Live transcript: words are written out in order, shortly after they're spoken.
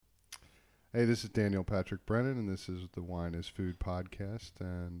Hey, this is Daniel Patrick Brennan, and this is the Wine is Food podcast.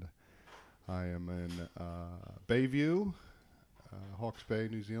 And I am in Bayview, Hawke's Bay,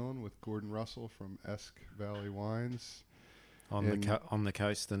 New Zealand, with Gordon Russell from Esk Valley Wines. On the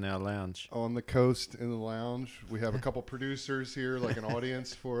coast in our lounge. On the coast in the lounge. We have a couple producers here, like an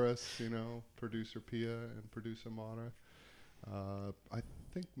audience for us, producer Pia and producer Mara. I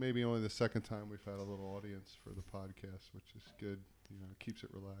think maybe only the second time we've had a little audience for the podcast, which is good. It keeps it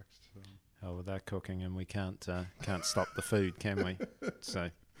relaxed. So. Oh, well, they're cooking, and we can't stop the food, can we? So,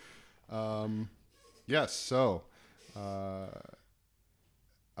 yes. So, I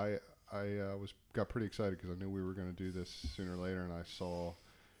got pretty excited because I knew we were going to do this sooner or later, and I saw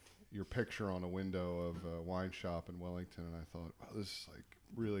your picture on a window of a wine shop in Wellington, and I thought, wow, this is like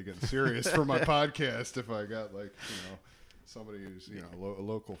really getting serious for my podcast. If I got somebody who's a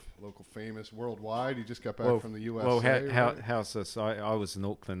local famous worldwide. He just got back from the USA. Well, how's this? I was in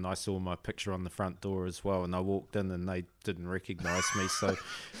Auckland. I saw my picture on the front door as well, and I walked in and they didn't recognise me. So,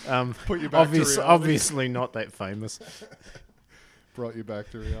 put you back to reality. Obviously not that famous. Brought you back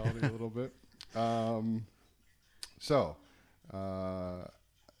to reality a little bit. I've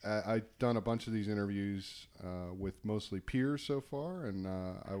done a bunch of these interviews with mostly peers so far, and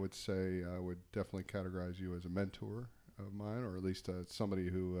I would say I would definitely categorize you as a mentor of mine, or at least somebody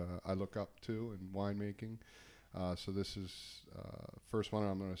who I look up to in winemaking. So this is first one.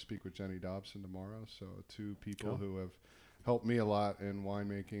 I'm going to speak with Jenny Dobson tomorrow. So two people who have helped me a lot in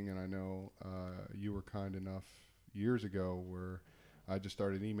winemaking, and I know you were kind enough years ago where I just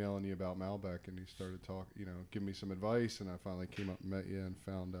started emailing you about Malbec, and you started giving me some advice, and I finally came up and met you and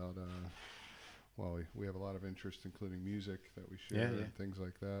found out, we have a lot of interest, including music that we share and things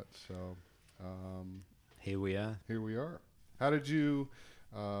like that. So here we are. How did you,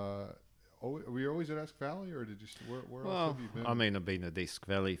 were you always at Esk Valley, or did you, where else have you been? I mean, I've been at Esk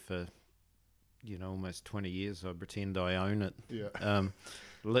Valley for, almost 20 years. I pretend I own it. Yeah.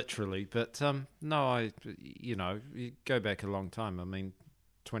 Literally, but no, you go back a long time. I mean,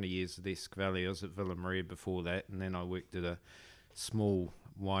 20 years at Esk Valley. I was at Villa Maria before that, and then I worked at a small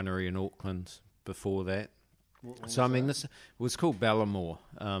winery in Auckland before that. This was called Ballamore,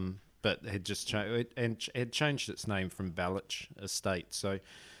 but had just changed and had changed its name from Ballich Estate. So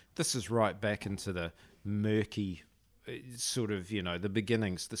this is right back into the murky sort of, the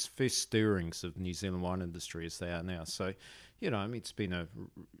beginnings, this first stirrings of New Zealand wine industry as they are now. So, it's been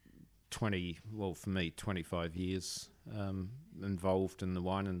for me, 25 years involved in the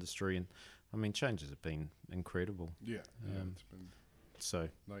wine industry. And, changes have been incredible. Yeah, it's been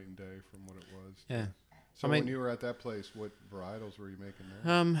night and day from what it was. Yeah. So when you were at that place, what varietals were you making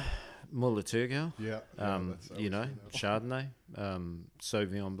there? Muller Turgau. Yeah. Chardonnay,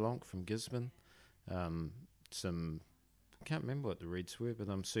 Sauvignon Blanc from Gisborne, some... I can't remember what the reeds were, but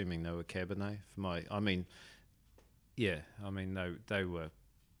I'm assuming they were Cabernet they were,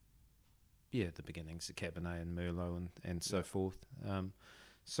 the beginnings of Cabernet and Merlot and so forth. I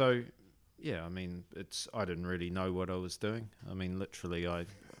didn't really know what I was doing. I mean, literally, I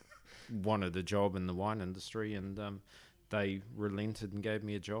wanted a job in the wine industry, and they relented and gave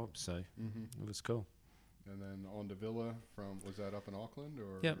me a job, so it was cool. And then on to Villa was that up in Auckland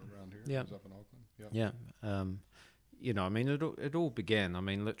or around here? Yeah. It was up in Auckland? Yeah. Yeah. It all began.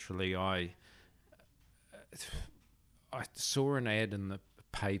 Literally, I saw an ad in the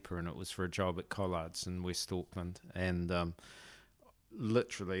paper, and it was for a job at Collard's in West Auckland. And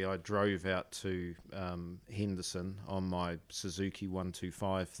literally, I drove out to Henderson on my Suzuki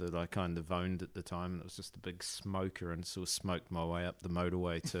 125 that I kind of owned at the time. It was just a big smoker, and sort of smoked my way up the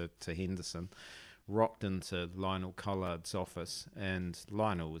motorway to Henderson. Rocked into Lionel Collard's office, and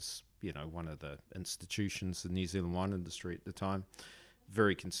Lionel was, one of the institutions of the New Zealand wine industry at the time.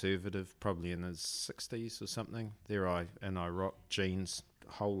 Very conservative, probably in his 60s or something. I rocked jeans,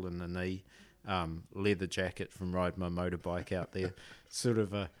 hole in the knee, leather jacket from riding my motorbike out there. Sort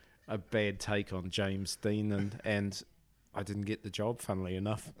of a bad take on James Dean, and I didn't get the job, funnily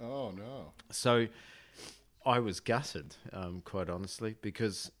enough. Oh, no. So I was gutted, quite honestly,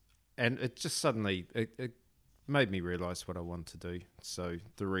 because... And it just suddenly, it made me realise what I want to do. So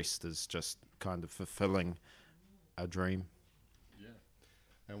the rest is just kind of fulfilling a dream. Yeah.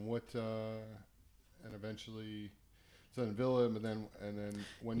 And and eventually, so in Villa, and then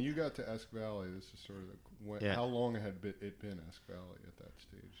when you got to Esk Valley, this is sort of, how long had it been Esk Valley at that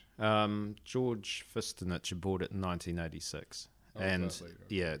stage? George Fistonich bought it in 1986. Oh, and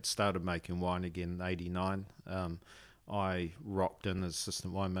later. It started making wine again in 89. I rocked in as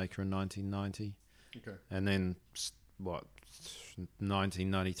assistant winemaker in 1990. Okay. And then,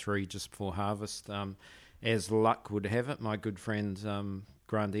 1993, just before harvest, as luck would have it, my good friend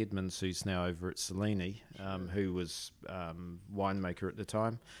Grant Edmonds, who's now over at Cellini, who was winemaker at the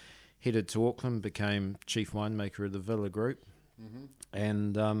time, headed to Auckland, became chief winemaker of the Villa Group,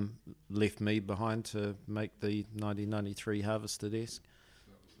 and left me behind to make the 1993 Harvester desk.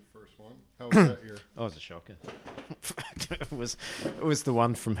 That was the first one. How was that year? Oh, it was a shocker. it was the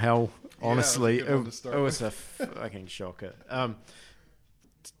one from hell. Honestly, yeah, it was a fucking shocker.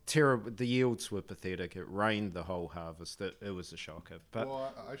 Terrible. The yields were pathetic. It rained the whole harvest. It was a shocker. But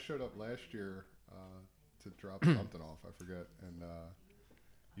well, I showed up last year to drop something off. I forget, and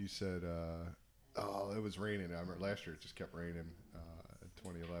you said, "Oh, it was raining." I remember last year it just kept raining in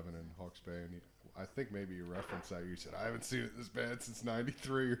 2011 in Hawke's Bay, and I think maybe you referenced that. You said, "I haven't seen it this bad since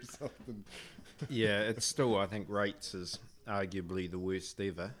 '93 or something." yeah, it's still. I think rates is arguably the worst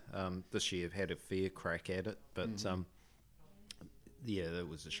ever. This year I've had a fair crack at it, but yeah, that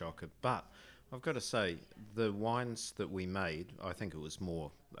was a shocker. But I've got to say, the wines that we made, I think it was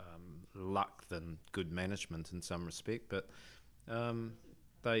more luck than good management in some respect, but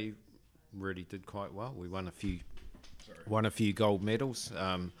they really did quite well. We won a few gold medals,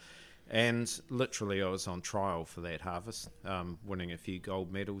 and literally I was on trial for that harvest. Winning a few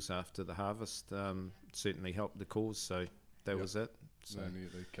gold medals after the harvest certainly helped the cause, so that was it. So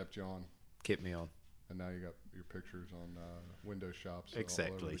they kept you on. Kept me on. And now you got your pictures on window shops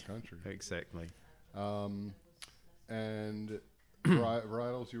exactly. all over the country. Exactly. And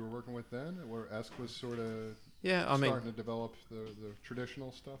varietals you were working with then, where Esk was sort of starting to develop the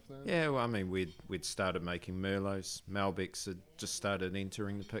traditional stuff then? Yeah, well, I mean, we'd started making Merlots. Malbecs had just started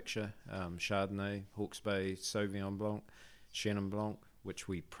entering the picture. Chardonnay, Hawke's Bay, Sauvignon Blanc, Chenin Blanc, which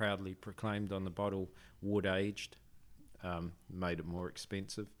we proudly proclaimed on the bottle, wood-aged, made it more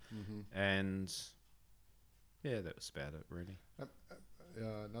expensive. And yeah, that was about it, really.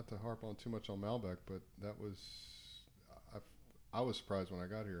 Not to harp on too much on Malbec, but that was... I was surprised when I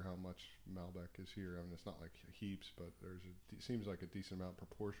got here how much Malbec is here. I mean, it's not like heaps, but it seems like a decent amount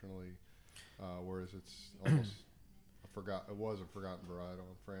proportionally, whereas it's almost it was a forgotten varietal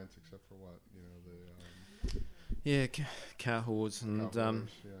in France, except for Cahors and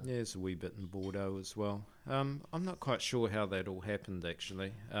there's a wee bit in Bordeaux as well. I'm not quite sure how that all happened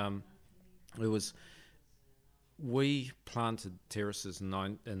actually. We planted terraces in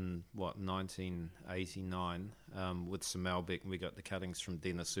 1989 with some Malbec, and we got the cuttings from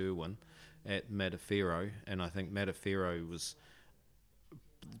Dennis Irwin at Matafero, and I think Matafero was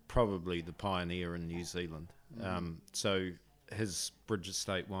probably the pioneer in New Zealand. So his Bridge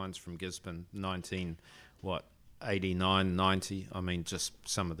Estate wines from Gisborne, 89, 90, I mean, just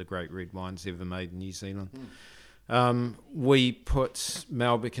some of the great red wines ever made in New Zealand. We put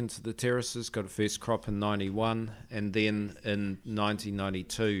Malbec into the terraces, got a first crop in 91, and then in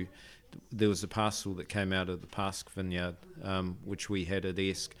 1992 there was a parcel that came out of the Pask vineyard, which we had at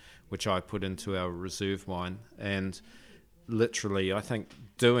Esk, which I put into our reserve wine, and literally I think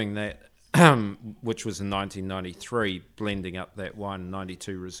doing that, which was in 1993, blending up that wine,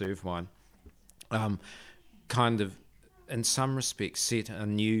 92 reserve wine, kind of in some respects set a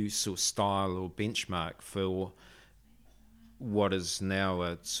new sort of style or benchmark for what is now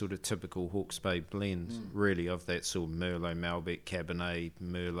a sort of typical Hawke's Bay blend, really, of that sort of Merlot, Malbec, Cabernet,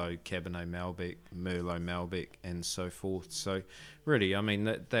 Merlot, Cabernet, Malbec, Merlot, Malbec, and so forth. So, really, I mean,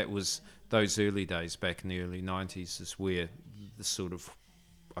 that was those early days back in the early 90s is where the sort of,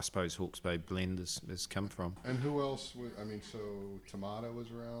 I suppose, Hawke's Bay blend has come from. And who else? So Tomato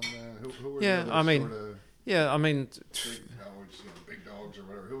was around then? Who were the other sort of... Yeah, I mean... Big dogs or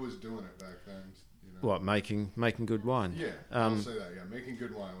whatever. Who was doing it back then? What, making good wine? Yeah, I'll say that. Yeah, making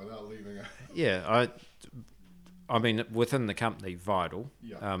good wine without leaving out. Yeah, I mean, within the company, Vital,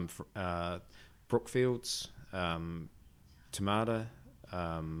 Brookfields, Tomato,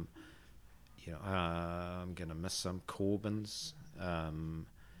 I'm going to miss some, Corbins.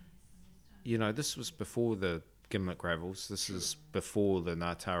 This was before the Gimlet Gravels. This is before the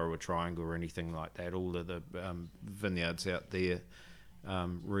Ngātarewa Triangle or anything like that. All of the vineyards out there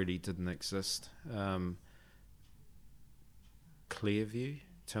really didn't exist. Clearview,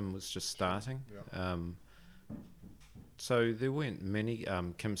 Tim was just starting. So there weren't many.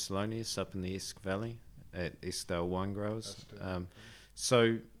 Kim Salonius up in the Esk Valley at Eskdale Wine Growers.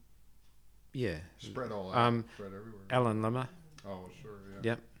 So, yeah. Spread all out. Spread everywhere. Alan Limmer. Oh, sure,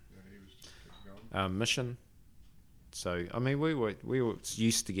 yeah. Yep. Yeah, he was just going. Mission. So, I mean, we were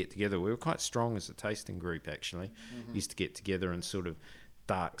used to get together. We were quite strong as a tasting group, actually. Used to get together and sort of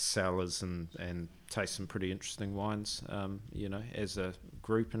dark cellars and taste some pretty interesting wines, as a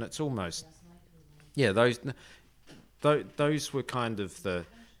group. And it's almost, those were kind of the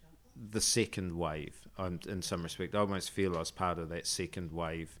second wave, in some respect, I almost feel I was part of that second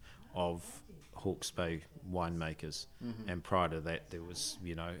wave of Hawke's Bay winemakers. Mm-hmm. And prior to that, there was,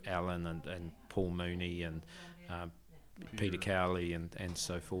 Alan and Paul Mooney and Peter Cowley and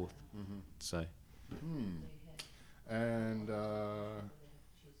so forth. Mm-hmm. So, And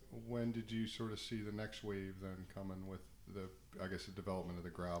when did you sort of see the next wave then coming with the development of the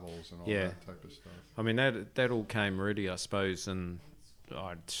gravels and all that type of stuff? I mean, that all came really, I suppose, in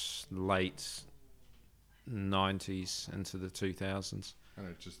late 90s into the 2000s. And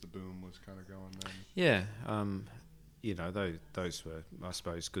it just, the boom was kind of going then? Yeah. Those were, I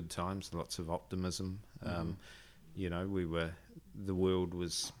suppose, good times, lots of optimism. The world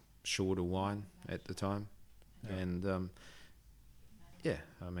was short of wine at the time. Yeah. And,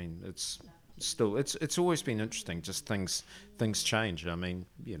 I mean, it's always been interesting, just things change. I mean,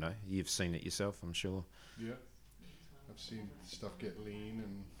 you've seen it yourself, I'm sure. Yeah. I've seen stuff get lean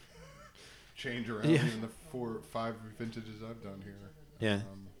and change around in the 4 or 5 vintages I've done here. Yeah.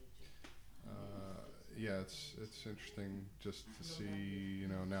 It's interesting just to see,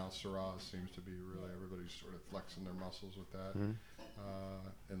 now Syrah seems to be really, everybody's sort of flexing their muscles with that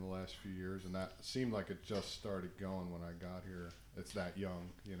in the last few years, and that seemed like it just started going when I got here. It's that young,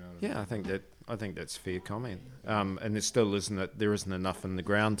 Yeah, I think that's a fair comment. And there still there isn't enough in the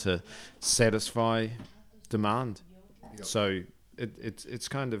ground to satisfy demand. Yep. So it's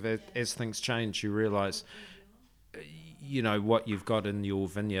kind of, as things change, you realise, what you've got in your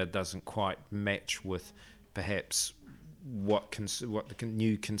vineyard doesn't quite match with perhaps what the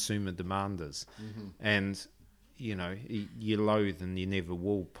new consumer demand is. Mm-hmm. And, you loathe and you never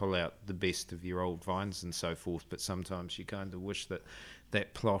will pull out the best of your old vines and so forth, but sometimes you kind of wish that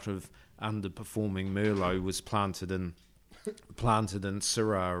plot of underperforming Merlot was planted in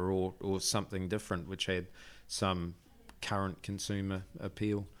Syrah or something different, which had some current consumer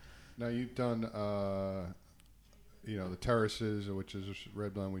appeal. Now you've done, the terraces, which is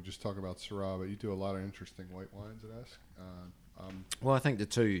red blend. We just talked about Syrah, but you do a lot of interesting white wines at Esk. Well, I think the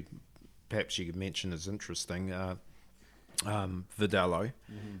two perhaps you could mention as interesting, Verdelho,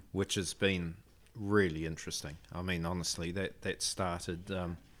 which has been really interesting. I mean, honestly, that started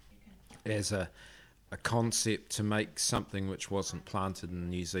as a concept to make something which wasn't planted in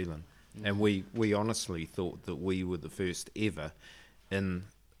New Zealand. And we honestly thought that we were the first ever in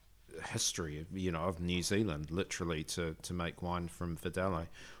history of New Zealand, literally, to make wine from Verdelho.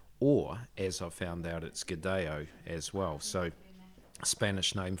 Or, as I found out, it's Gadeo as well. So,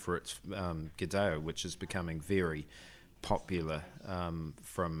 Spanish name for it's Gadeo, which is becoming very popular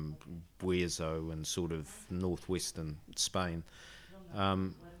from Bueso and sort of northwestern Spain.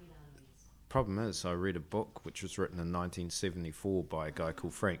 Problem is, I read a book which was written in 1974 by a guy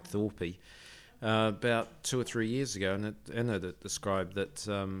called Frank Thorpe about 2 or 3 years ago, and in it described that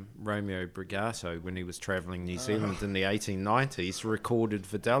Romeo Brigato, when he was travelling New Zealand in the 1890s, recorded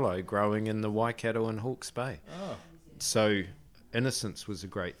Verdelho growing in the Waikato and Hawke's Bay. Oh. So innocence was a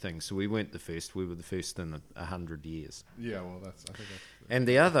great thing. So we weren't the first; we were the first in 100 years. Yeah, well, I think that's. And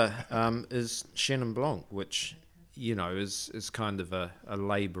the other is Chenin Blanc, which is kind of a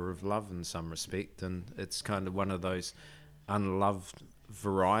labour of love in some respect, and it's kind of one of those unloved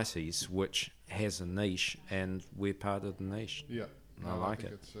varieties which has a niche, and we're part of the niche. Yeah, I like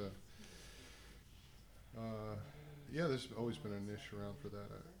it. It's, there's always been a niche around for that.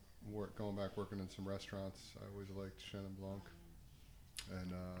 Going back working in some restaurants, I always liked Chenin Blanc,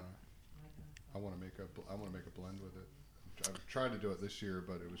 and I want to make a blend with it. I've tried to do it this year,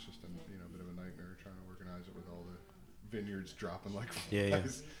 but it was just a bit of a nightmare trying to organize it with all the vineyards dropping like flies. Yeah.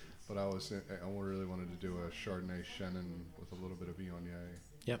 But I really wanted to do a Chardonnay Chenin with a little bit of Viognier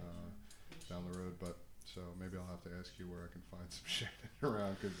down the road. But so maybe I'll have to ask you where I can find some Chenin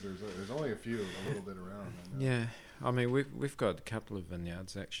around, because there's only a little bit around. Yeah, I mean we've got a couple of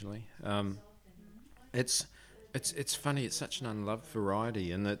vineyards actually. It's funny. It's such an unloved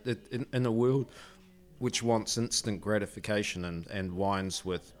variety, and in a world which wants instant gratification and wines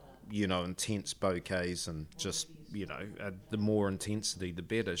with, intense bouquets and just, the more intensity, the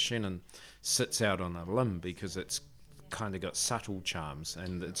better. Chenin sits out on a limb because it's kind of got subtle charms,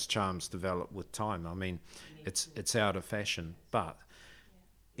 and its charms develop with time. I mean, it's out of fashion, but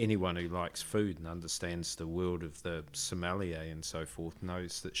anyone who likes food and understands the world of the sommelier and so forth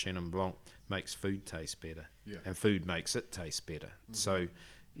knows that Chenin Blanc makes food taste better, and food makes it taste better. Mm-hmm. So,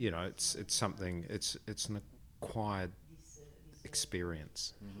 it's something. It's an acquired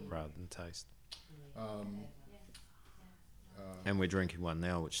experience rather than taste. And we're drinking one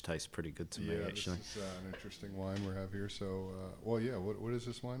now, which tastes pretty good to me, actually. This is an interesting wine we have here. So, what is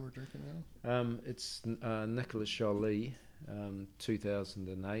this wine we're drinking now? It's Nicolas Joly,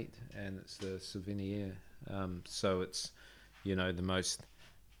 2008, and it's the Souvenir. So it's, the most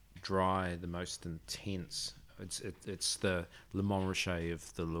dry, the most intense. It's the Le Montrachet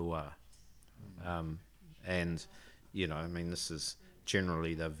of the Loire. And, this is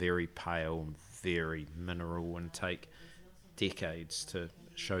generally they're very pale, very mineral, and take decades to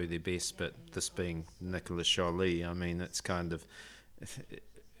show their best. But this being Nicolas Joly, it's kind of,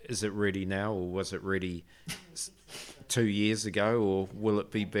 is it ready now, or was it ready 2 years ago, or will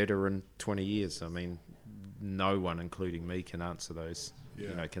it be better in 20 years? No one, including me, can answer those.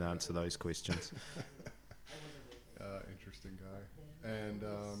 Can answer those questions. Interesting guy. And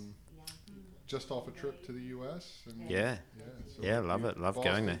just off a trip to the U.S. And love it. Love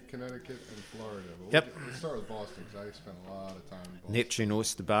Boston, going there. Connecticut, and Florida. But Yep. We'll start with Boston because I spent a lot of time in Boston. Neptune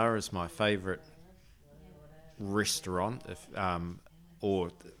Oyster Bar is my favourite restaurant, or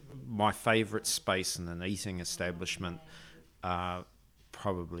my favourite space in an eating establishment,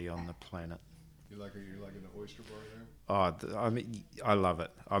 probably on the planet. You like an oyster bar there? Oh, I love it.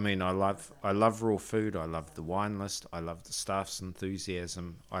 I love raw food. I love the wine list. I love the staff's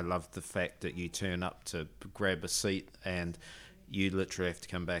enthusiasm. I love the fact that you turn up to grab a seat and you literally have to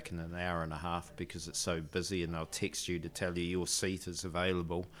come back in an hour and a half because it's so busy, and they'll text you to tell you your seat is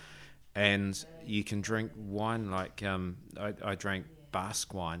available. And you can drink wine like I drank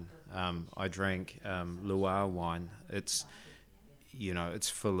Basque wine. I drank Loire wine. It's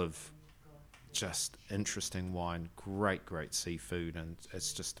full of just interesting wine, great seafood, and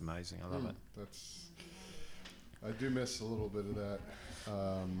it's just amazing. I love it. I do miss a little bit of that.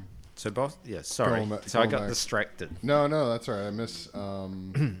 I got distracted. No, that's all right. I miss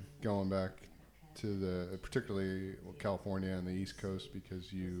going back to particularly California and the East Coast,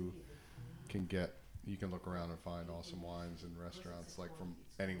 because you can look around and find awesome wines and restaurants like from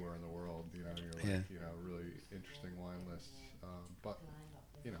anywhere in the world. Really interesting wine lists. But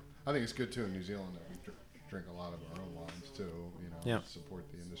I think it's good too in New Zealand that we drink a lot of our own wines too.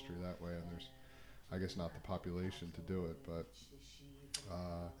 Support the industry that way. And there's, I guess, not the population to do it, but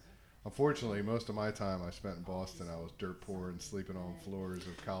unfortunately, most of my time I spent in Boston, I was dirt poor and sleeping on floors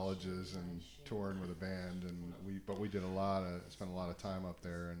of colleges and touring with a band. And we did spent a lot of time up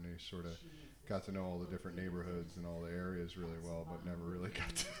there, and we sort of got to know all the different neighborhoods and all the areas really well, but never really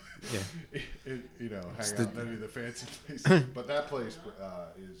got to hang out in any of the fancy places. But that place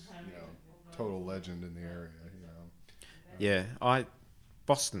is total legend in the area.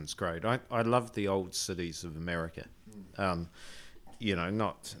 Boston's great. I love the old cities of America.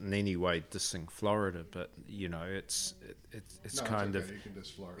 Not in any way dissing Florida, but it's kind of. You can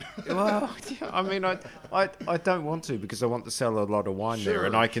diss Florida. I don't want to, because I want to sell a lot of wine there,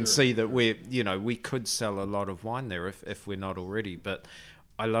 and I can see that we could sell a lot of wine there if we're not already. But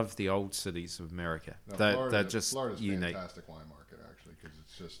I love the old cities of America. They're just Florida's unique. Fantastic wine market, actually, because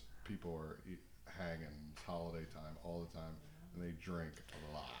it's just people are hanging. It's holiday time all the time, and they drink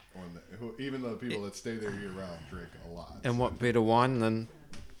a lot. Even the people that stay there year round drink a lot. And what better wine than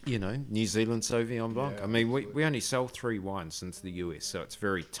New Zealand Sauvignon Blanc? Yeah, we only sell 3 wines into the US, so it's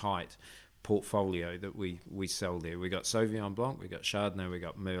very tight portfolio that we sell there. We got Sauvignon Blanc, we got Chardonnay, we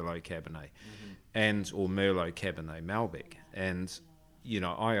got Merlot Cabernet, or Merlot Cabernet Malbec. And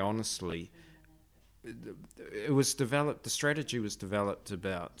I honestly, the strategy was developed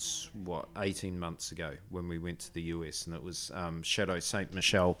about 18 months ago when we went to the US, and it was Chateau Saint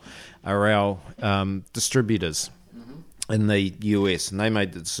Michelle are our distributors in the US, and they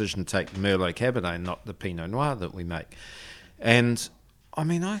made the decision to take the Merlot Cabernet, not the Pinot Noir that we make. And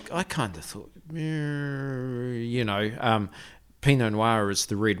I kind of thought, Pinot Noir is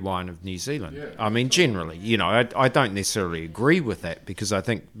the red wine of New Zealand. Generally, I don't necessarily agree with that, because I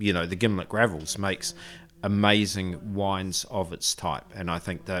think, the Gimlet Gravels makes amazing wines of its type. And I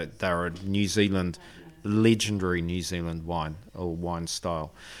think that they're a legendary New Zealand wine or wine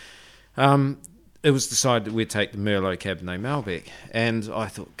style. It was decided that we'd take the Merlot Cabernet Malbec. And I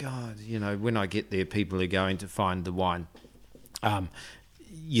thought, God, when I get there, people are going to find the wine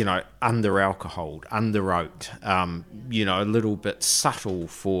under-alcoholed, under-oaked, a little bit subtle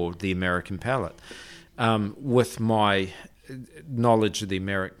for the American palate. With my knowledge of the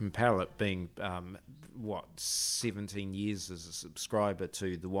American palate being, 17 years as a subscriber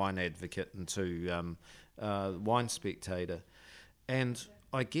to The Wine Advocate and to Wine Spectator. And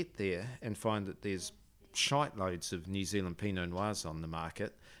I get there and find that there's shite loads of New Zealand Pinot Noirs on the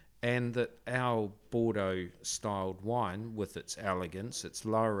market, and that our Bordeaux-styled wine, with its elegance, its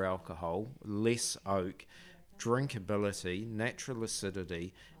lower alcohol, less oak, drinkability, natural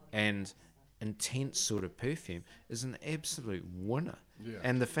acidity, and intense sort of perfume is an absolute winner. Yeah.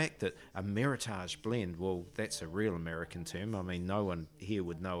 And the fact that a Meritage blend, well, that's a real American term. I mean, no one here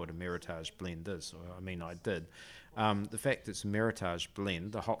would know what a Meritage blend is. I mean, I did. The fact that it's a Meritage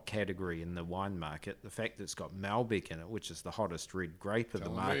blend, the hot category in the wine market, the fact that it's got Malbec in it, which is the hottest red grape of the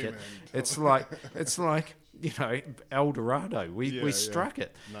market, it's like El Dorado. We struck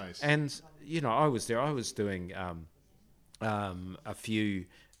it. Nice. And I was there. I was doing a few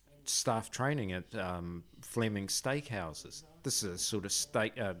staff training at Fleming Steakhouses. This is a sort of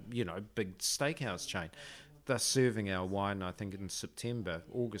big steakhouse chain. They're serving our wine, I think, in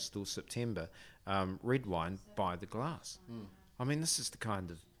August or September, red wine by the glass. I mean, this is the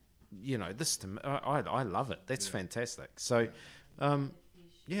kind of, I love it. That's fantastic. So, I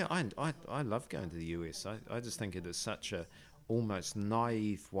love going to the US. I just think it is such a almost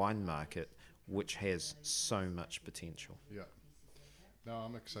naive wine market which has so much potential. Yeah. No,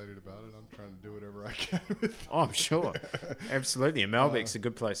 I'm excited about it. I'm trying to do whatever I can with it. Oh, I'm sure. Absolutely. And Malbec's a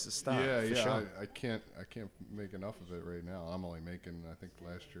good place to start. Yeah, for sure. I can't make enough of it right now. I'm only making, I think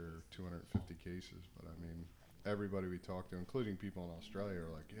last year, 250 cases. But I mean, everybody we talk to, including people in Australia, are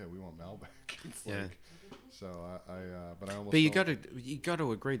like, "Yeah, we want Malbec." So but I almost. But you got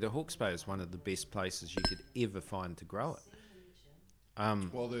to agree that Hawke's Bay is one of the best places you could ever find to grow it.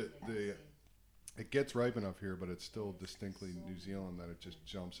 Well, it gets ripe enough here, but it's still distinctly New Zealand that it just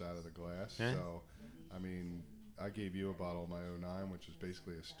jumps out of the glass. Yeah. So, I mean, I gave you a bottle of my 09, which is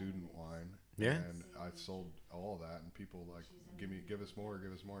basically a student wine. Yeah. And I sold all of that, and people like, give us more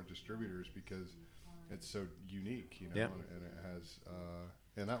distributors, because it's so unique, Yeah. and it has,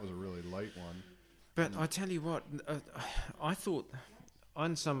 and that was a really light one. But I tell you what, I thought,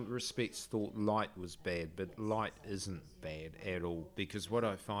 in some respects, thought light was bad, but light isn't bad at all, because what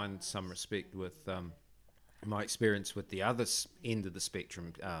I find some respect with my experience with the other end of the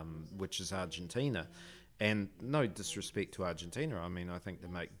spectrum, which is Argentina, and no disrespect to Argentina, I mean, I think they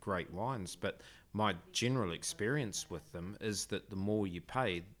make great wines, but my general experience with them is that the more you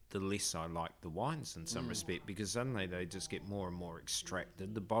pay, the less I like the wines in some respect, because suddenly they just get more and more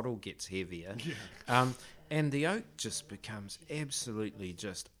extracted, the bottle gets heavier, and the oak just becomes absolutely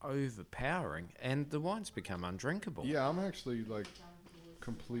just overpowering, and the wines become undrinkable. Yeah, I'm actually like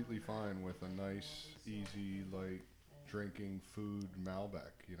completely fine with a nice, easy, light drinking food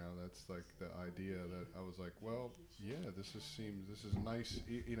Malbec. That's like the idea that I was like, well, yeah, this is nice,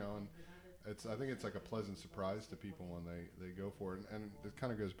 and I think it's like a pleasant surprise to people when they go for it, and it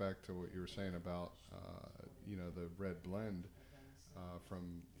kind of goes back to what you were saying about the red blend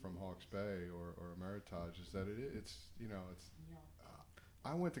from Hawke's Bay or Meritage, is that it's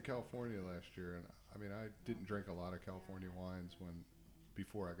I went to California last year, and I mean, I didn't drink a lot of California wines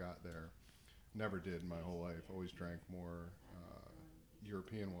before I got there. Never did in my whole life. Always drank more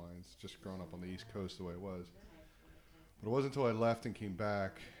European wines, just growing up on the East Coast the way it was. But it wasn't until I left and came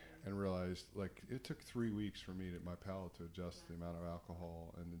back and realized, like, it took 3 weeks for my palate to adjust to the amount of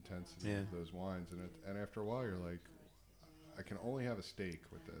alcohol and intensity of those wines, and after a while you're like, I can only have a steak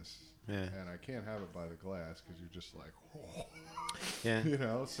with this, and I can't have it by the glass, because you're just like,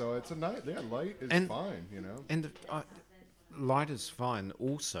 oh. So it's light is fine, And light is fine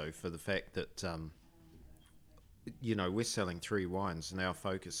also for the fact that we're selling 3 wines and our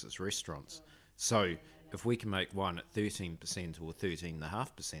focus is restaurants, so if we can make one at 13% or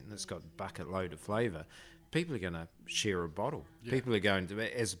 13.5% and it's got a bucket load of flavour, people are going to share a bottle. Yeah. People are going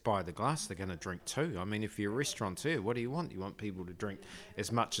to, as by the glass, they're going to drink 2. I mean, if you're a restaurateur, what do you want? You want people to drink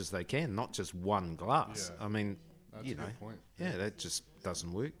as much as they can, not just one glass. Yeah. I mean, that's a good point. Yeah, that just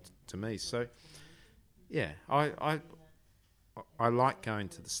doesn't work to me. So, yeah, I like going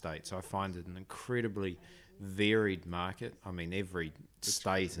to the States. I find it an incredibly varied market. I mean, every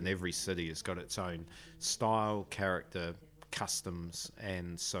state and every city has got its own style, character, customs,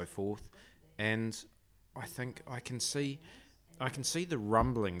 and so forth. And I think I can see the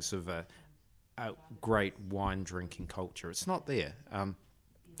rumblings of a great wine drinking culture. It's not there.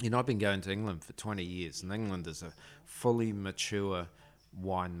 I've been going to England for 20 years, and England is a fully mature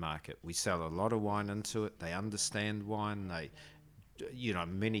wine market. We sell a lot of wine into it. They understand wine. They,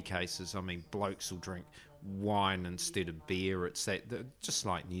 in many cases, I mean, blokes will drink wine instead of beer. It's just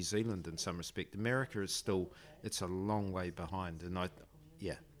like New Zealand in some respect. America is still, it's a long way behind, and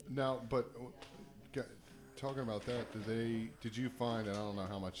Now, but talking about that, did you find, and I don't know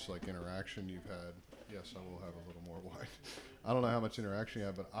how much like interaction you've had. Yes, I will have a little more wine. I don't know how much interaction you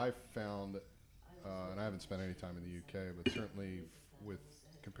have, but I found, and I haven't spent any time in the UK, but certainly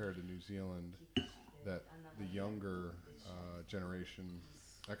compared to New Zealand, that the younger generation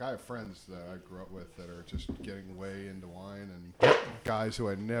Like, I have friends that I grew up with that are just getting way into wine, and guys who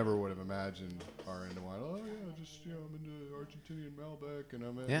I never would have imagined are into wine. Oh yeah, just I'm into Argentinian Malbec, and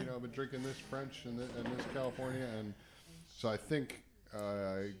I've been drinking this French and this California, and so I think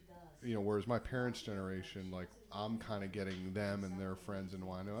whereas my parents' generation, like, I'm kind of getting them and their friends into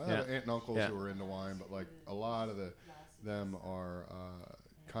wine. I have aunt and uncles who are into wine, but like a lot of them are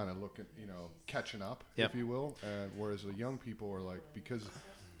kind of looking, catching up, if you will. And whereas the young people are like, because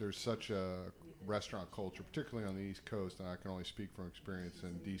there's such a restaurant culture, particularly on the East Coast, and I can only speak from experience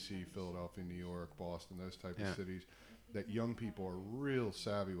in D.C., Philadelphia, New York, Boston, those type of cities, that young people are real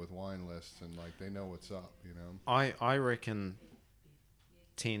savvy with wine lists and like they know what's up. I reckon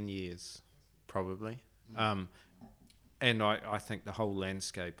 10 years, probably. And I think the whole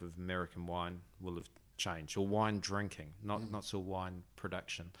landscape of American wine will have changed, or wine drinking, not so wine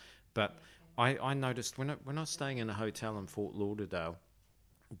production. But I noticed when I was staying in a hotel in Fort Lauderdale,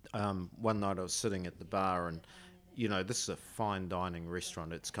 one night I was sitting at the bar, and this is a fine dining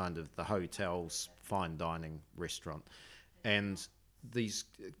restaurant. It's kind of the hotel's fine dining restaurant, and these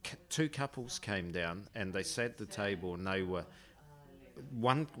two couples came down and they sat at the table, and they were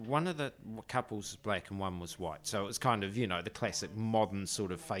one of the couples was black and one was white, so it was kind of the classic modern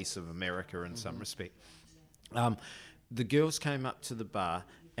sort of face of America in some respect. The girls came up to the bar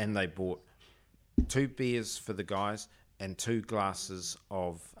and they bought 2 beers for the guys and 2 glasses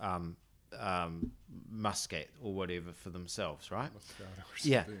of Muscat or whatever for themselves, right?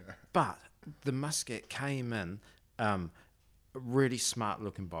 Yeah, but the Muscat came in a really smart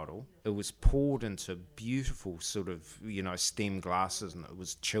looking bottle. It was poured into beautiful sort of stem glasses, and it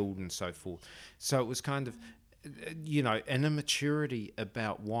was chilled and so forth. So it was kind of an immaturity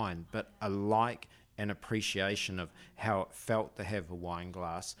about wine, but a like an appreciation of how it felt to have a wine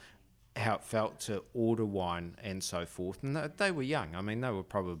glass, how it felt to order wine and so forth. And they were young. I mean, they were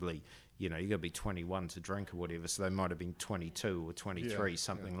probably, you got to be 21 to drink or whatever, so they might have been 22 or 23,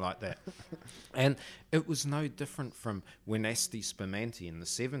 something like that. And it was no different from when Asti Spumante in the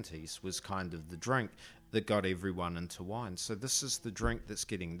 70s was kind of the drink that got everyone into wine. So this is the drink that's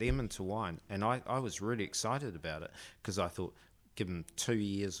getting them into wine. And I was really excited about it because I thought, give them 2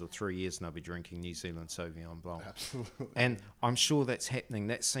 years or 3 years and I'll be drinking New Zealand Sauvignon Blanc. Absolutely. And I'm sure that's happening.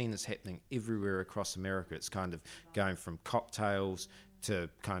 That scene is happening everywhere across America. It's kind of going from cocktails to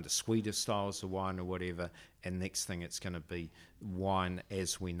kind of sweeter styles of wine or whatever, and next thing it's going to be wine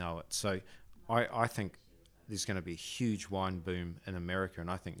as we know it. So I think there's going to be a huge wine boom in America,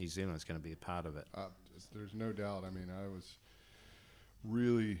 and I think New Zealand is going to be a part of it. There's no doubt. I mean, I was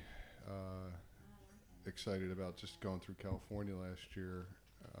really excited about just going through California last year,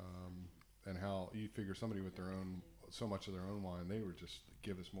 and how you figure somebody with so much of their own wine, they were just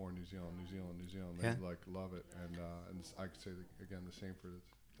give us more New Zealand. They love it, and I could say again the same for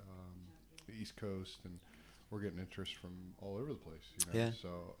the East Coast, and we're getting interest from all over the place.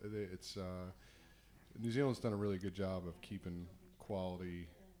 So it's New Zealand's done a really good job of keeping quality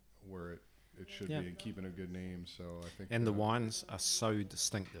where it should be, and keeping a good name. So I think, and the wines are so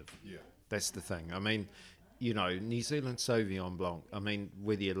distinctive. Yeah. That's the thing. I mean, New Zealand Sauvignon Blanc, I mean,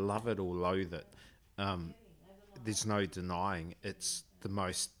 whether you love it or loathe it, there's no denying it's the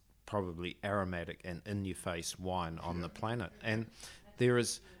most probably aromatic and in-your-face wine on the planet. And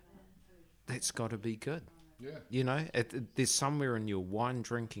that's got to be good. Yeah. There's somewhere in your wine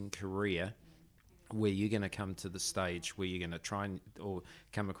drinking career where you're going to come to the stage where you're going to try or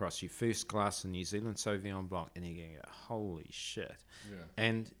come across your first glass of New Zealand Sauvignon Blanc, and you're going to go, holy shit. Yeah.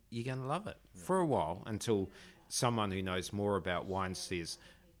 And you're going to love it for a while until someone who knows more about wine says,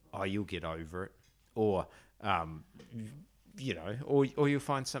 oh, you'll get over it. Or, or you'll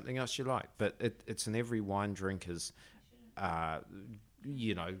find something else you like. But it's in every wine drinker's, graph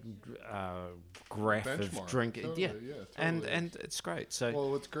benchmark. Of drinking. Totally, and it's great. So, well,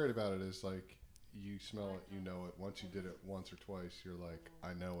 what's great about it is like, you smell it, you know it. Once you did it once or twice, you're like,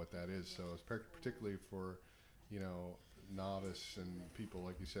 I know what that is. So it's particularly for, novice and people,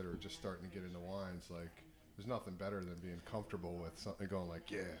 like you said, who are just starting to get into wines. Like, there's nothing better than being comfortable with something, going like,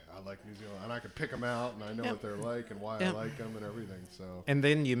 yeah, I like New Zealand, and I can pick them out, and I know what they're like and why I like them and everything. So. And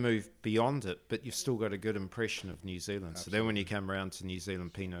then you move beyond it, but you've still got a good impression of New Zealand. Absolutely. So then when you come around to New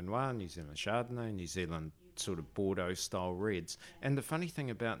Zealand Pinot Noir, New Zealand Chardonnay, New Zealand sort of Bordeaux style reds. And the funny thing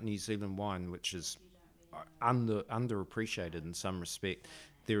about New Zealand wine, which is underappreciated in some respect,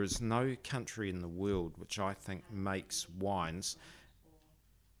 there is no country in the world which I think makes wines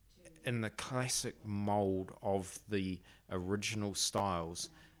in the classic mold of the original styles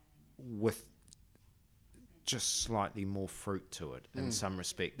with just slightly more fruit to it in some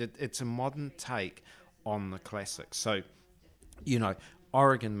respect. It's a modern take on the classics. So,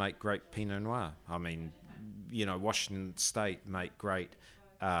 Oregon make great Pinot Noir. I mean, Washington State make great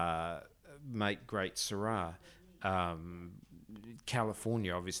Syrah.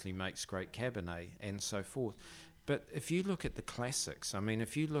 California obviously makes great Cabernet and so forth. But if you look at the classics, I mean,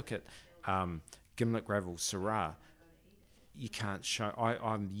 if you look at Gimlet Gravel Syrah, you can't show.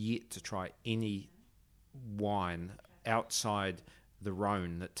 I'm yet to try any wine outside the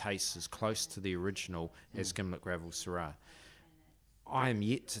Rhone that tastes as close to the original as Gimlet Gravel Syrah. I am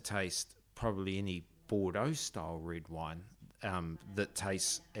yet to taste probably any Bordeaux style red wine that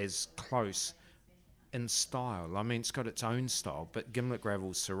tastes as close in style. I mean, it's got its own style, but Gimlet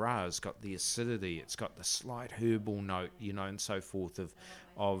Gravel Syrah has got the acidity, it's got the slight herbal note, and so forth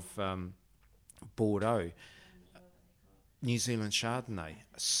of Bordeaux. New Zealand Chardonnay,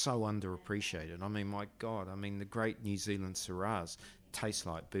 so underappreciated. I mean, my God, the great New Zealand Syrahs taste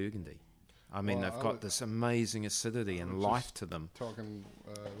like Burgundy. I mean, they've got this amazing acidity and life to them. Talking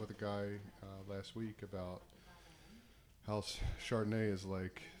with a guy last week about how Chardonnay is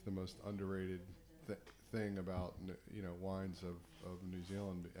like the most underrated thing about wines of New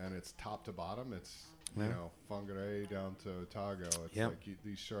Zealand, and it's top to bottom. It's Whangarei down to Otago. It's like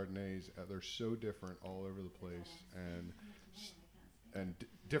these Chardonnays, they're so different all over the place, and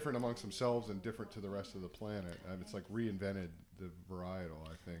different amongst themselves and different to the rest of the planet. And it's like reinvented the varietal,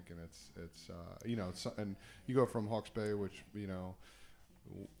 I think. And it's and you go from Hawke's Bay, which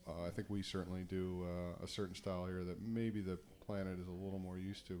I think we certainly do a certain style here that maybe the planet is a little more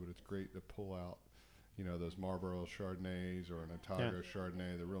used to, but it's great to pull out those Marlborough Chardonnays or an Otago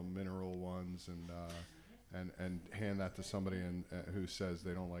Chardonnay, the real mineral ones, and hand that to somebody who says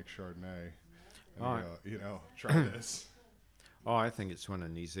they don't like Chardonnay, and try this. Oh, I think it's one of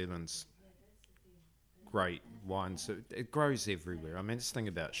New Zealand's great wines. It grows everywhere. I mean, this thing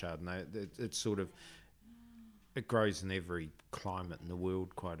about Chardonnay, it grows in every climate in the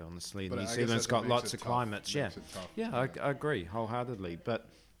world, quite honestly. New Zealand's got lots of climates. Yeah, I agree wholeheartedly. But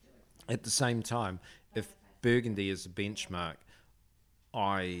at the same time, if Burgundy is a benchmark,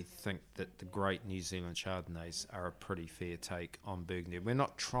 I think that the great New Zealand Chardonnays are a pretty fair take on Burgundy. We're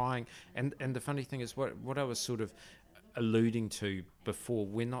not trying, and the funny thing is what I was sort of alluding to before,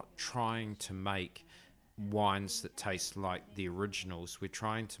 we're not trying to make wines that taste like the originals. We're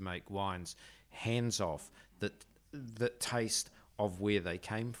trying to make wines hands-off that taste of where they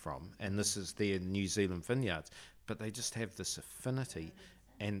came from, and this is their New Zealand vineyards, but they just have this affinity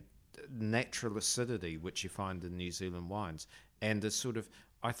and natural acidity which you find in New Zealand wines. And it's sort of,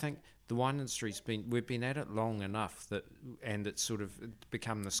 I think the wine industry's we've been at it long enough and it's sort of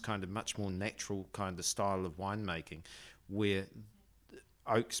become this kind of much more natural kind of style of winemaking where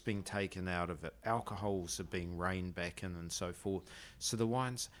oak's being taken out of it, alcohols are being reined back in and so forth. So the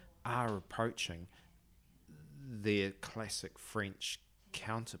wines are approaching their classic French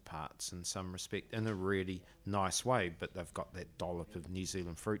counterparts in some respect in a really nice way, but they've got that dollop of New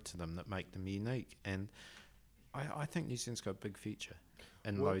Zealand fruit to them that make them unique. And I think New Zealand's got a big future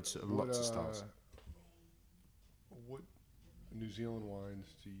and lots of styles. What New Zealand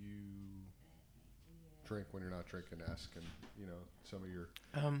wines do you drink when you're not drinking Esk and some of your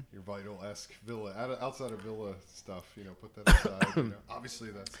Vital-esque Villa outside of Villa stuff? Put that aside.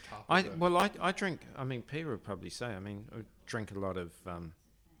 Obviously that's top. I drink. I mean, Pierre would probably say. I mean, I drink a lot of.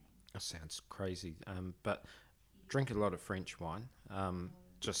 That sounds crazy, but drink a lot of French wine.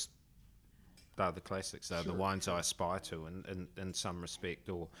 Just they're the classics. They're the wines I aspire to, in some respect,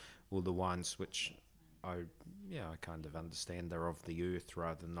 or the wines which I kind of understand they're of the earth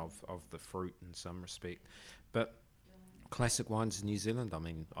rather than of the fruit in some respect. But classic wines in New Zealand, I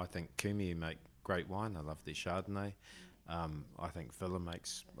mean, I think Kumu make great wine. I love their Chardonnay. I think Villa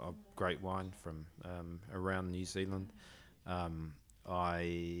makes a great wine from around New Zealand.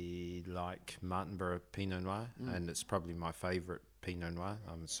 I like Martinborough Pinot Noir, and it's probably my favourite Pinot Noir.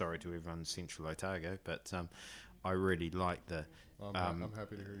 I'm sorry to everyone in Central Otago, but I really like the... I'm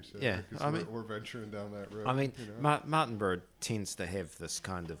happy to hear you say that, we're venturing down that road. I mean, Martinborough tends to have this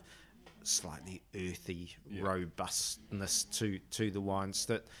kind of slightly earthy robustness to the wines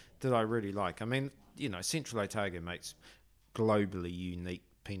that I really like. I mean, Central Otago makes globally unique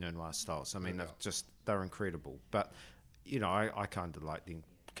Pinot Noir styles. I mean, they're incredible. But, I kind of like the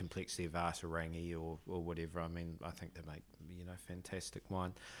complexity of Artarangi or whatever. I mean, I think they make, fantastic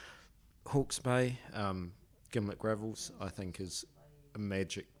wine. Hawke's Bay, Gimlet Gravels, I think, is a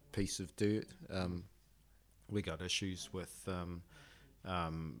magic piece of dirt. We got issues with,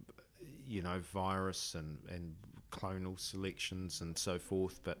 virus and clonal selections and so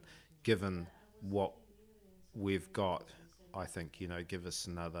forth, but given what we've got I think, give us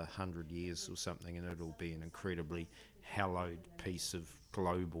another 100 years or something, and it'll be an incredibly hallowed piece of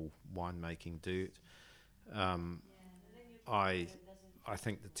global winemaking dirt. I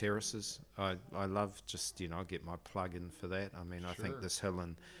think the terraces, I love just, I get my plug in for that. I mean, I think this hill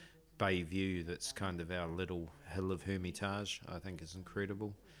in Bayview, that's kind of our little hill of Hermitage, I think is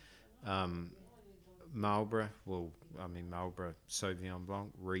incredible. Marlborough, Marlborough Sauvignon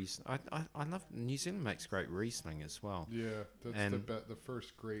Blanc, Riesling. I love, New Zealand makes great Riesling as well. Yeah, that's the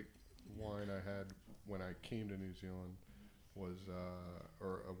first great wine I had when I came to New Zealand was,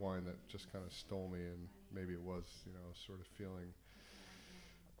 or a wine that just kind of stole me, and maybe it was, sort of feeling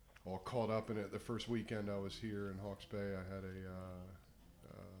all caught up in it. The first weekend I was here in Hawke's Bay, I had a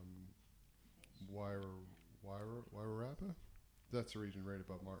Wairarapa. That's the region right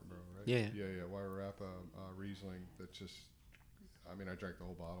above Martinborough, right? Yeah. Yeah. Wairarapa Riesling that just, I drank the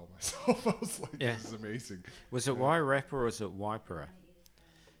whole bottle myself. I was like, this is amazing. Was it Wairarapa or was it Waipara?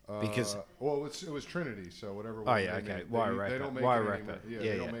 Because it was Trinity, so whatever. Oh yeah, okay. Wairarapa. They don't make Wairarapa. it anymore.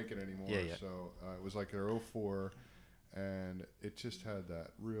 They don't make it anymore. Yeah. So it was like their 04, and it just had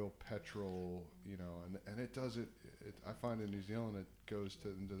that real petrol, and it does it. I find in New Zealand it goes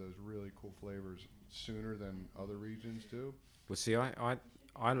into those really cool flavors sooner than other regions do. Well, see, I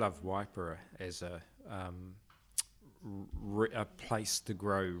love Waipara as a place to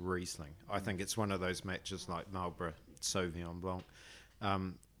grow Riesling. I think it's one of those matches like Marlborough Sauvignon Blanc.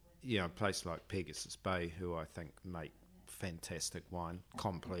 A place like Pegasus Bay, who I think make fantastic wine,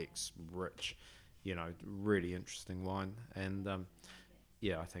 complex, rich, really interesting wine. And I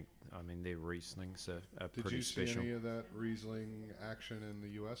think, their Rieslings are pretty special. Did you see any of that Riesling action in the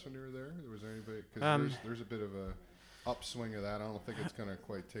U.S. when you were there? Was there anybody? Because there's a bit of a upswing of that. I don't think it's going to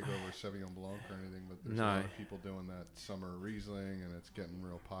quite take over Sauvignon Blanc or anything, but there's a lot of people doing that summer Riesling, and it's getting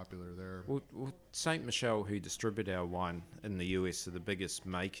real popular there. Well, St. Michel, who distribute our wine in the US, are the biggest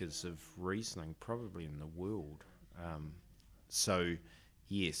makers of Riesling probably in the world. So,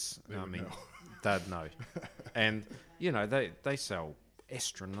 yes, they'd know. And, they sell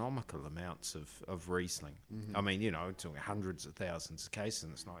astronomical amounts of Riesling. Mm-hmm. Talking hundreds of thousands of cases,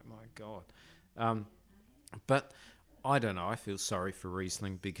 and it's like, my God. But I don't know. I feel sorry for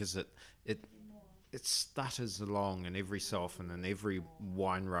Riesling because it stutters along, and every so often, and every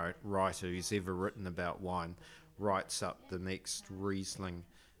wine writer who's ever written about wine writes up the next Riesling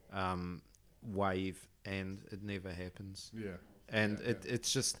wave, and it never happens. Yeah. And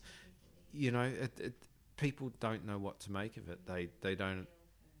it's just, people don't know what to make of it. They don't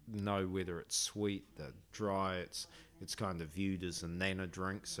know whether it's sweet, dry. It's kind of viewed as a nana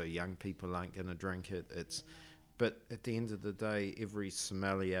drink, so young people aren't going to drink it. But at the end of the day, every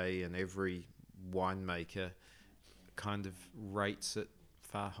sommelier and every winemaker kind of rates it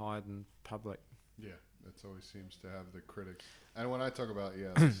far higher than public. Yeah, that always seems to have the critics. And when I talk about,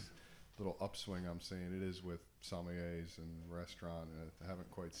 this little upswing I'm saying, it is with sommeliers and restaurant, and I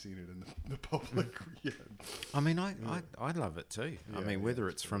haven't quite seen it in the public yet. I love it too. Whether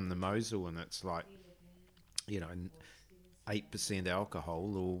it's from the Mosel and it's like, 8%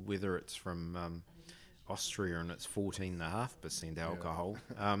 alcohol, or whether it's from Austria and it's 14.5% alcohol,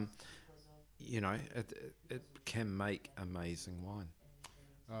 it can make amazing wine.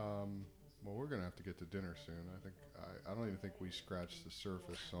 Well, we're gonna have to get to dinner soon. I don't even think we scratched the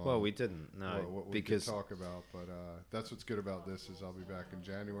surface on. Well, we didn't. No, what we could talk about, but that's what's good about this is I'll be back in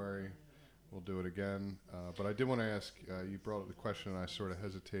January. We'll do it again. But I did want to ask. You brought up the question, and I sort of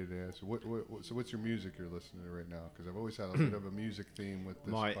hesitated to answer. So what's your music you're listening to right now? Because I've always had a bit of a music theme with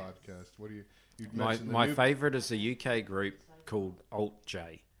this podcast. What do you? My favorite is a UK group called Alt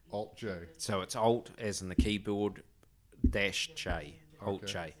J. Alt J. So it's Alt as in the keyboard dash J. Alt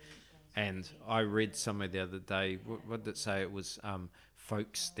J. And I read somewhere the other day, what did it say? It was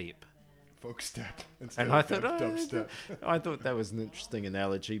folk step. Folk step. And I thought, dubstep. I thought that was an interesting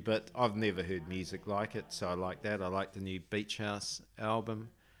analogy, but I've never heard music like it, so I like that. I like the new Beach House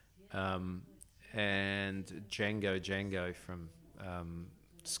album, and Django from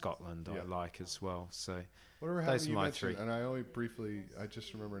Scotland I like as well. So whatever happened, you mentioned, and I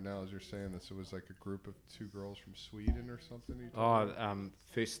just remember now as you're saying this, it was like a group of two girls from Sweden or something.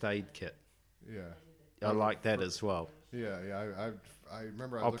 First Aid Kit. Yeah, I like that as well. Yeah. I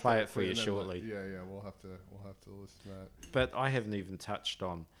remember. I'll play it for you shortly. Yeah. We'll have to listen to that. But I haven't even touched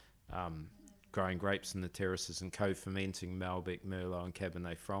on growing grapes in the terraces and co-fermenting Malbec, Merlot, and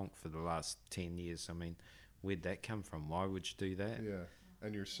Cabernet Franc for the last 10 years. Where'd that come from? Why would you do that? Yeah.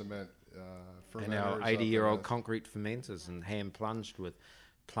 And your cement fermenters. And our 80-year-old concrete fermenters, and hand plunged with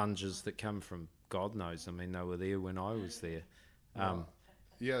plungers that come from God knows. They were there when I was there.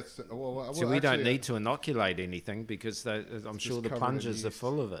 Yes. Well, So we don't actually, need to inoculate anything because I'm just sure the covered in plungers are yeast.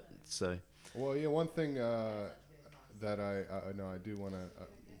 full of it. So Well, yeah. One thing that I know I do want to.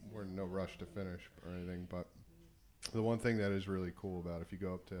 We're in no rush to finish or anything, but the one thing that is really cool about if you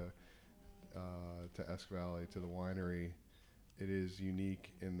go up to Esk Valley to the winery, it is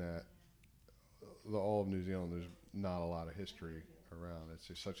unique in that all of New Zealand there's not a lot of history around. It's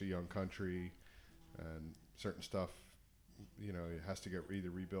just such a young country, and certain stuff, it has to get either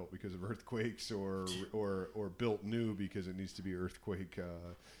rebuilt because of earthquakes or built new because it needs to be earthquake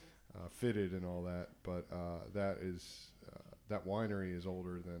fitted and all that. But that winery is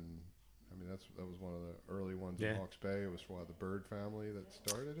older than. I mean, that was one of the early ones in Hawke's Bay. It was for the Bird family that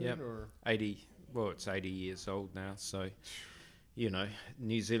started it, or 80. Well, it's 80 years old now. So,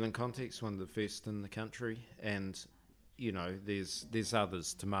 New Zealand context, one of the first in the country, and there's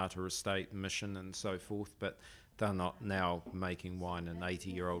others, Tomato Estate, Mission, and so forth, but they're not now making wine in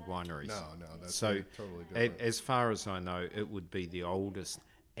 80-year-old wineries. No, that's so totally different. As far as I know, it would be the oldest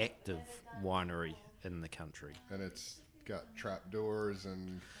active winery in the country. And it's got trapdoors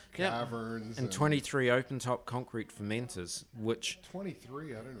and caverns. And 23 open-top concrete fermenters, which...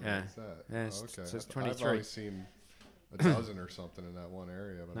 23? I didn't realize that. Yeah, okay. so it's 23. I've only seen a dozen or something in that one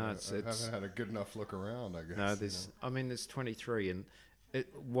area, but No, I haven't had a good enough look around, I guess. No, there's 23, and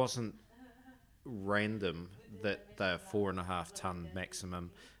it wasn't random that they're 4.5 ton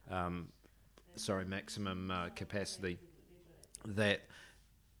maximum, capacity. That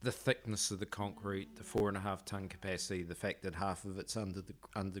the thickness of the concrete, the 4.5 ton capacity, the fact that half of it's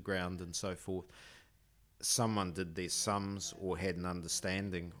underground and so forth. Someone did their sums or had an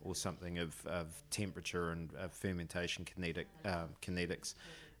understanding or something of temperature and fermentation kinetics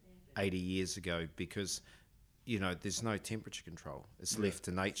 80 years ago, because there's no temperature control. It's left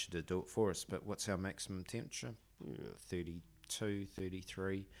to nature to do it for us. But what's our maximum temperature? 32,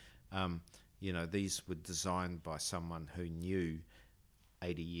 33. These were designed by someone who knew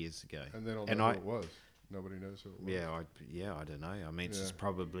 80 years ago. And they don't know who it was. Nobody knows who it was. I don't know. I mean, it's just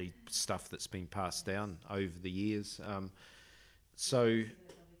probably stuff that's been passed down over the years. So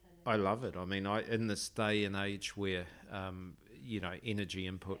I love it. I mean, in this day and age where, energy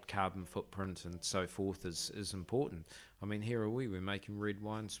input, carbon footprint and so forth is important. I mean, here we're making red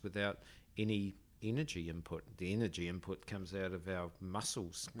wines without any energy input. The energy input comes out of our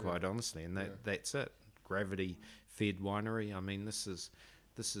muscles, quite honestly, and that's it. Gravity-fed winery. I mean, this is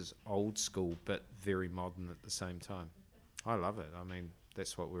old school, but very modern at the same time. I love it. I mean,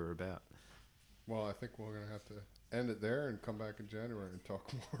 that's what we're about. Well, I think we're going to have to end it there and come back in January and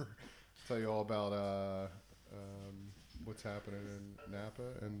talk more. Tell you all about what's happening in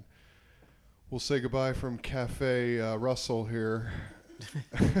Napa. And we'll say goodbye from Cafe Russell here.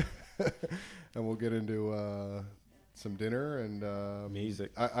 And we'll get into some dinner and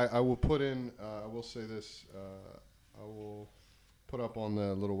music. I will put in, I will say this, I will put up on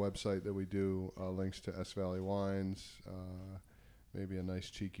the little website that we do links to Esk Valley Wines, maybe a nice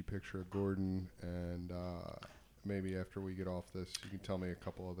cheeky picture of Gordon, and maybe after we get off this, you can tell me a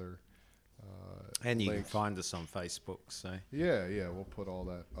couple other and you links. can find us on Facebook. So yeah, we'll put all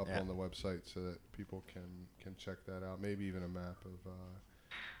that up on the website so that people can check that out. Maybe even a map of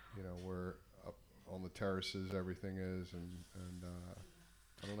where up on the terraces everything is, and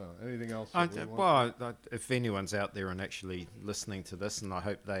I don't know. Anything else? If anyone's out there and actually listening to this, and I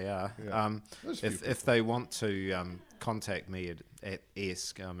hope they are, if they want to contact me at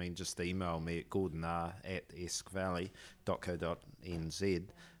Esk, I mean, just email me at gordonr@eskvalley.co.nz.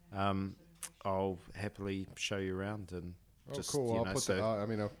 I'll happily show you around and cool. I'll put that.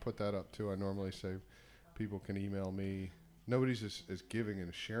 I'll put that up too. I normally say people can email me. Nobody's as giving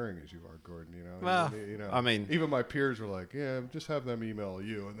and sharing as you are, Gordon. Well, I mean, even my peers were like, "Yeah, just have them email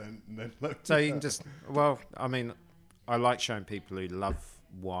you," and then so you can just. Well, I mean, I like showing people who love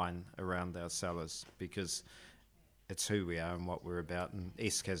wine around our cellars because it's who we are and what we're about. And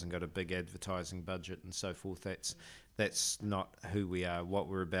Esk hasn't got a big advertising budget and so forth. That's not who we are. What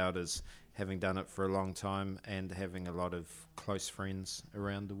we're about is having done it for a long time and having a lot of close friends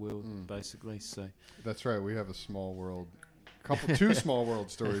around the world, basically. So that's right. We have a small world. Two small world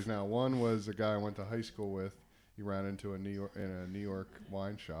stories now. One was a guy I went to high school with. He ran into in a New York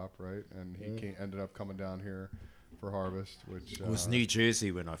wine shop, right? And he ended up coming down here for harvest, which it was New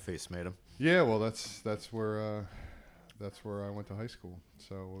Jersey when I first met him. Yeah, well, that's where I went to high school.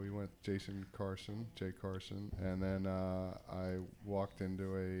 So we went Jay Carson, and then I walked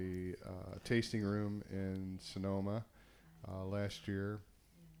into a tasting room in Sonoma last year.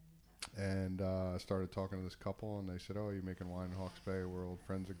 And I started talking to this couple, and they said, "Oh, you're making wine in Hawke's Bay? We're old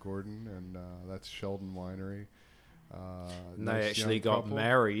friends of Gordon, and that's Sheldon Winery. And nice they actually young got couple.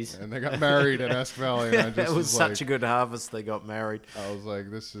 married. And they got married at Esk Valley. And I just It was such like, a good harvest. They got married. I was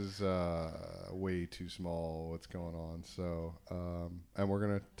like, this is way too small. What's going on? So, and we're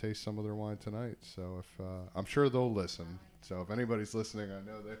gonna taste some of their wine tonight. So if I'm sure they'll listen. So if anybody's listening, I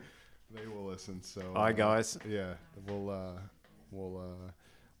know they will listen. So Hi guys. yeah, we'll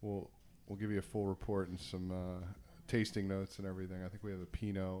give you a full report and some tasting notes and everything. I think we have a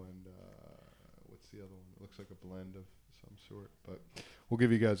Pinot and what's the other one? It looks like a blend of some sort. But we'll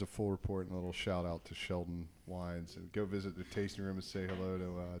give you guys a full report and a little shout out to Sheldon Wines, and go visit the tasting room and say hello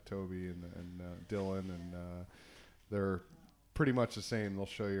to Toby and Dylan, and they're pretty much the same. They'll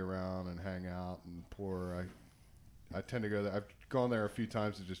show you around and hang out and pour. I tend to go there. I've gone there a few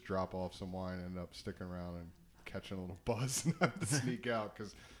times to just drop off some wine and end up sticking around and catching a little buzz and have to sneak out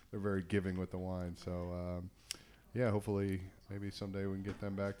because they're very giving with the wine. So, yeah, hopefully maybe someday we can get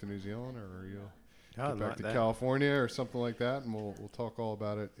them back to New Zealand, or you'll get back to California or something like that, and we'll talk all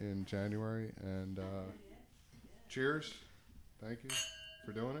about it in January. And cheers. Thank you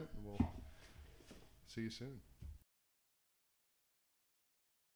for doing it, and we'll see you soon.